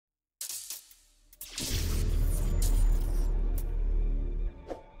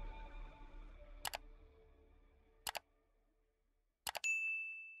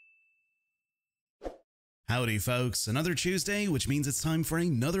Howdy folks, another Tuesday, which means it's time for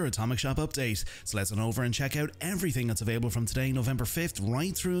another Atomic Shop update. So let's head over and check out everything that's available from today, November 5th,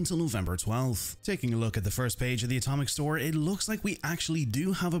 right through until November 12th. Taking a look at the first page of the Atomic Store, it looks like we actually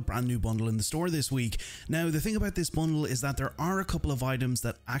do have a brand new bundle in the store this week. Now, the thing about this bundle is that there are a couple of items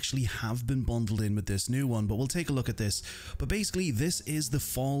that actually have been bundled in with this new one, but we'll take a look at this. But basically, this is the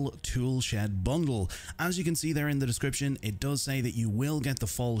Fall Tool Shed bundle. As you can see there in the description, it does say that you will get the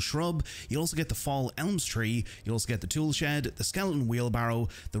Fall Shrub, you also get the Fall Elms Tree, you also get the tool shed, the skeleton wheelbarrow,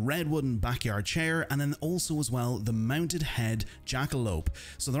 the red wooden backyard chair, and then also as well the mounted head jackalope.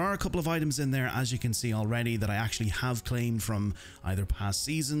 So there are a couple of items in there, as you can see already, that I actually have claimed from either past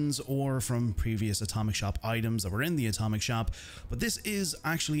seasons or from previous Atomic Shop items that were in the Atomic Shop. But this is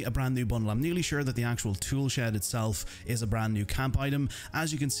actually a brand new bundle. I'm nearly sure that the actual tool shed itself is a brand new camp item.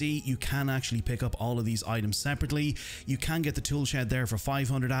 As you can see, you can actually pick up all of these items separately. You can get the tool shed there for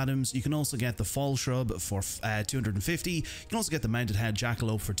 500 atoms. You can also get the fall shrub for 250. You can also get the mounted head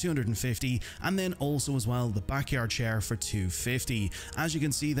jackalope for 250, and then also as well the backyard chair for 250. As you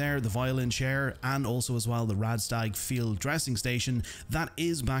can see there, the violin chair and also as well the Radstag field dressing station, that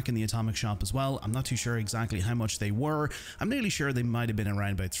is back in the Atomic Shop as well. I'm not too sure exactly how much they were. I'm nearly sure they might have been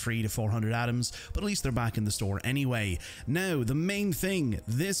around about 300 to 400 atoms, but at least they're back in the store anyway. Now, the main thing,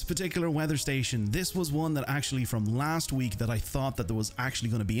 this particular weather station, this was one that actually from last week that I thought that there was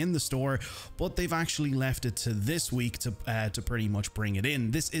actually going to be in the store, but they've actually left it to this week to pretty much bring it in.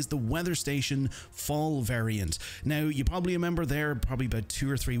 This is the weather station fall variant. Now, you probably remember there, probably about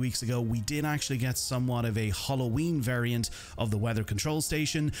 2 or 3 weeks ago, we did actually get somewhat of a Halloween variant of the weather control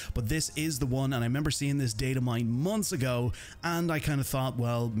station, but this is the one, and I remember seeing this data mine months ago, and I kind of thought,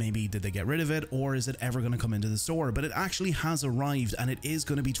 well, maybe did they get rid of it, or is it ever going to come into the store? But it actually has arrived, and it is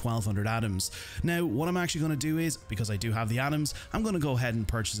going to be 1200 atoms. Now, what I'm actually going to do is, because I do have the atoms, I'm going to go ahead and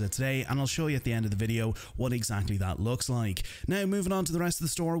purchase it today, and I'll show you at the end of the video what exactly that looks like. Now, moving on to the rest of the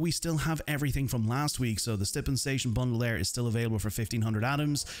store, we still have everything from last week. So the Stippin Station bundle there is still available for 1500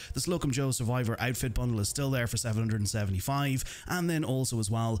 atoms. The Slocum Joe Survivor outfit bundle is still there for 775, and then also as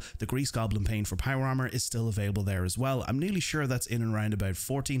well the Grease Goblin Paint for power armor is still available there as well. I'm nearly sure that's in and around about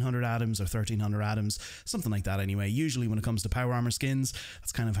 1400 atoms or 1300 atoms, something like that anyway. Usually when it comes to power armor skins,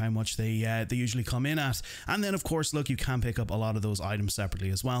 that's kind of how much they usually come in at. And then of course, look, you can pick up a lot of those items separately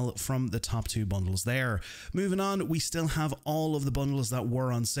as well from the top two bundles there. Moving on, we still have all of the bundles that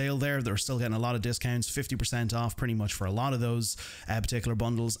were on sale there. They're still getting a lot of discounts, 50% off pretty much for a lot of those particular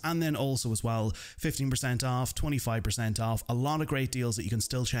bundles, and then also as well 15% off, 25% off, a lot of great deals that you can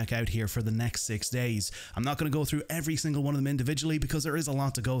still check out here for the next 6 days. I'm not going to go through every single one of them individually because there is a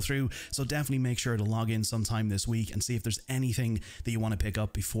lot to go through, so definitely make sure to log in sometime this week and see if there's anything that you want to pick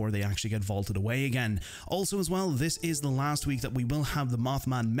up before they actually get vaulted away again. Also as well, this is the last week that we will have the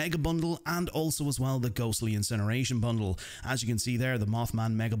Mothman Mega Bundle and also as well the Ghostly Incineration Bundle. As you can see there, the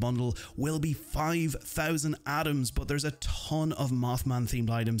Mothman Mega Bundle will be 5,000 atoms, but there's a ton of Mothman themed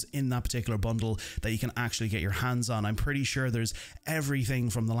items in that particular bundle that you can actually get your hands on. I'm pretty sure there's everything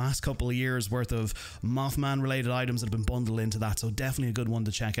from the last couple of years worth of Mothman related items that have been bundled into that, so definitely a good one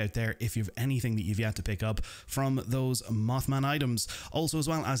to check out there if you have anything that you've yet to pick up from those Mothman items. Also as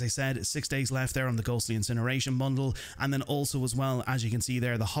well, as I said, 6 days left there on the Ghostly Incineration Bundle, and then also as well, as you can see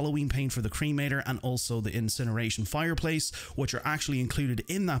there, the Halloween paint for the cremator and also the incineration fireplace, which are actually included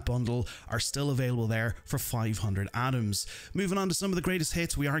in that bundle, are still available there for 500 atoms. Moving on to some of the greatest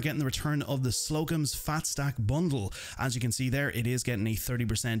hits, we are getting the return of the Slocum's Fat Stack bundle. As you can see there, it is getting a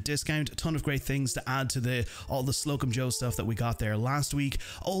 30% discount. A ton of great things to add to all the Slocum Joe stuff that we got there last week.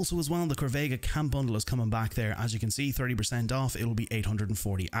 Also as well, the Corvega Camp bundle is coming back there. As you can see, 30% off, it'll be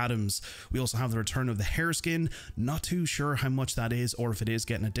 840 atoms. We also have the return of the hair skin. Not too sure how much that is or if it is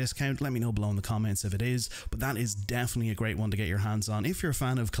getting a discount. Let me know below in the comments if it is, but that is definitely a great one to get your hands on. If you're a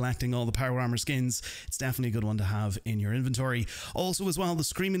fan of collecting all the power armor skins, it's definitely a good one to have in your inventory. Also as well, the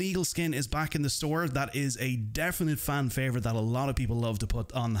Screaming Eagle skin is back in the store. That is a definite fan favorite that a lot of people love to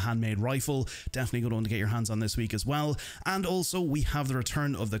put on the handmade rifle. Definitely a good one to get your hands on this week as well. And also we have the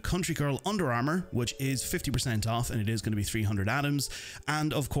return of the Country Girl Under Armour, which is 50% off, and it is going to be 300 atoms.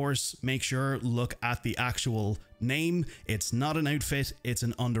 And of course, make sure look at the actual name. It's not an outfit, it's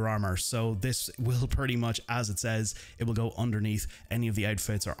an Under Armour. So this will pretty much, as it says, it will go underneath any of the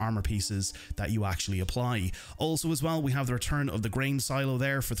outfits or armor pieces that you actually apply. Also as well, we have the return of the grain silo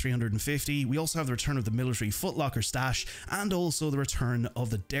there for 350. We also have the return of the military footlocker stash and also the return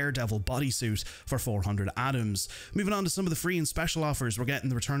of the Daredevil bodysuit for 400 atoms. Moving on to some of the free and special offers, we're getting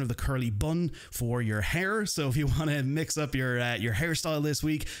the return of the curly bun for your hair. So if you want to mix up your hairstyle this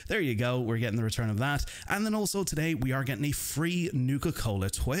week, there you go, we're getting the return of that. And then also today we are getting a free Nuka-Cola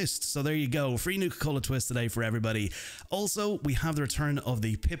twist. So there you go, free Nuka-Cola twist today for everybody. Also, we have the return of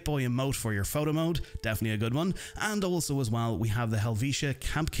the Pip-Boy emote for your photo mode, definitely a good one. And also as well, we have the Helvetia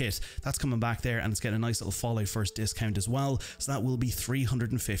camp kit. That's coming back there and it's getting a nice little Fall Out First discount as well. So that will be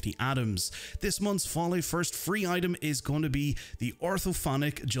 350 atoms. This month's Fall Out First free item is going to be the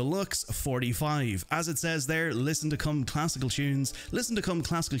Orthofonic Deluxe 45. As it says there, listen to come classical tunes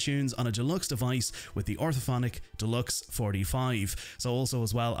on a deluxe device with the Orthofonic Deluxe 45. So also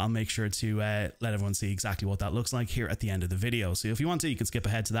as well, I'll make sure to let everyone see exactly what that looks like here at the end of the video. So if you want to, you can skip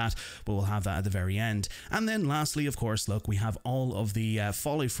ahead to that, but we'll have that at the very end. And then lastly, of course, look, we have all of the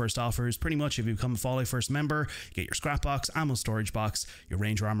Fall Out First offers. Pretty much if you become a Fall Out First member, you get your scrap box, ammo storage box, your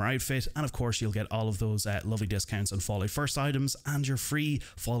Ranger Armor outfit, and of course you'll get all of those lovely discounts on Fall Out First items and your free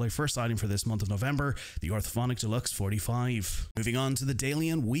Fall Out First item for this month of November, the Orthofonic Deluxe 45. Moving on to the daily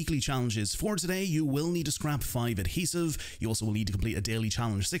and weekly challenges. For today, you will need to scrap 5 adhesive. You also will need to complete a daily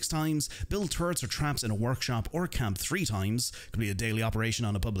challenge 6 times, build turrets or traps in a workshop or camp 3 times, complete a daily operation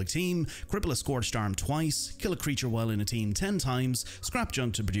on a public team, cripple a scorched arm twice, kill a creature while in a team 10 times, scrap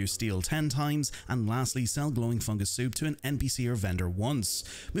junk to produce steel 10 times, and lastly, sell glowing fungus soup to an NPC or vendor once.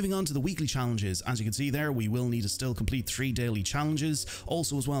 Moving on to the weekly challenges. As you can see there, we will need to still complete 3 daily challenges.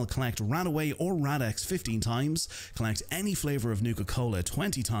 Also as well, collect Radaway or Radex 15 times, collect any flavor of Nuka-Cola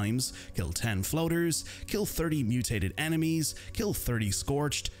 20 times, kill 10 floaters, kill 30 mutated enemies, kill 30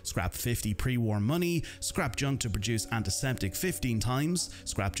 scorched, scrap 50 pre-war money, scrap junk to produce antiseptic 15 times,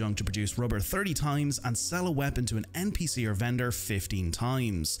 scrap junk to produce rubber 30 times, and sell a weapon to an NPC or vendor 15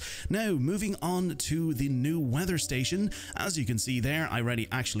 times. Now, moving on to the new weather station. As you can see there, I already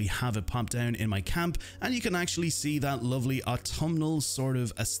actually have it popped down in my camp, and you can actually see that lovely autumnal sort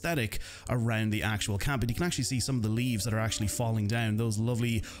of aesthetic around the actual camp. And you can actually see some of the leaves that are actually falling down, those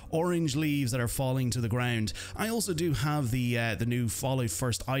lovely orange leaves that are falling to the ground. I also do have the new Fall Out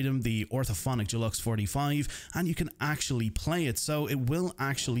First item, the Orthofonic Deluxe 45, and you can actually play it. So it will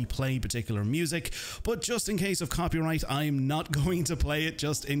actually play particular music, but just in case of copyright, I'm not going to play it,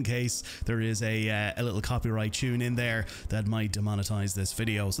 just in case there is a little copyright tune in there that might demonetize this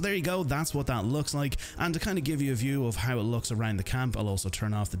video. So there you go, that's what that looks like. And to kind of give you a view of how it looks around the camp, I'll also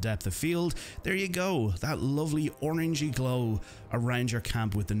turn off the depth of field. There you go, that lovely orangey glow around your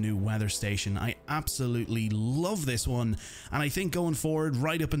camp with the new weather station. I absolutely love this one, and I think going forward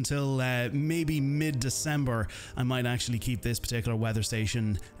right up until maybe mid-December, I might actually keep this particular weather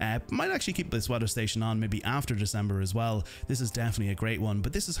station, on maybe after December as well. This is definitely a great one,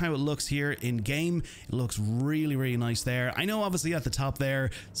 but this is how it looks here in game. It looks really, really nice there. I know obviously at the top there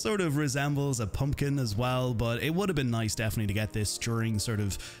sort of resembles a pumpkin as well, but it would have been nice definitely to get this during sort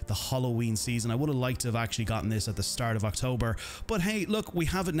of the Halloween season. I would have liked to have actually gotten this at the start of October, but hey, look, we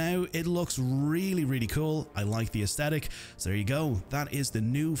have it now. It looks really, really cool. I like the aesthetic. So there you go. That is the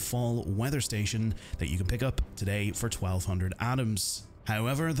new fall weather station that you can pick up today for 1200 atoms.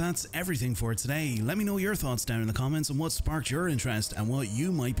 However, that's everything for today. Let me know your thoughts down in the comments on what sparked your interest and what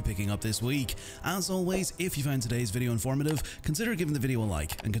you might be picking up this week. As always, if you found today's video informative, consider giving the video a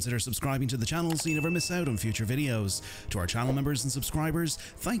like and consider subscribing to the channel so you never miss out on future videos. To our channel members and subscribers,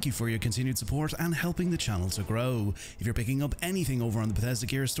 thank you for your continued support and helping the channel to grow. If you're picking up anything over on the Bethesda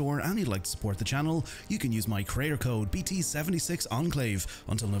Gear store and you'd like to support the channel, you can use my creator code BT76Enclave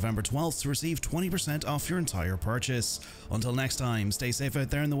until November 12th to receive 20% off your entire purchase. Until next time, stay safe out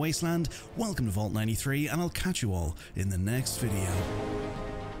there in the wasteland, welcome to Vault 93, and I'll catch you all in the next video.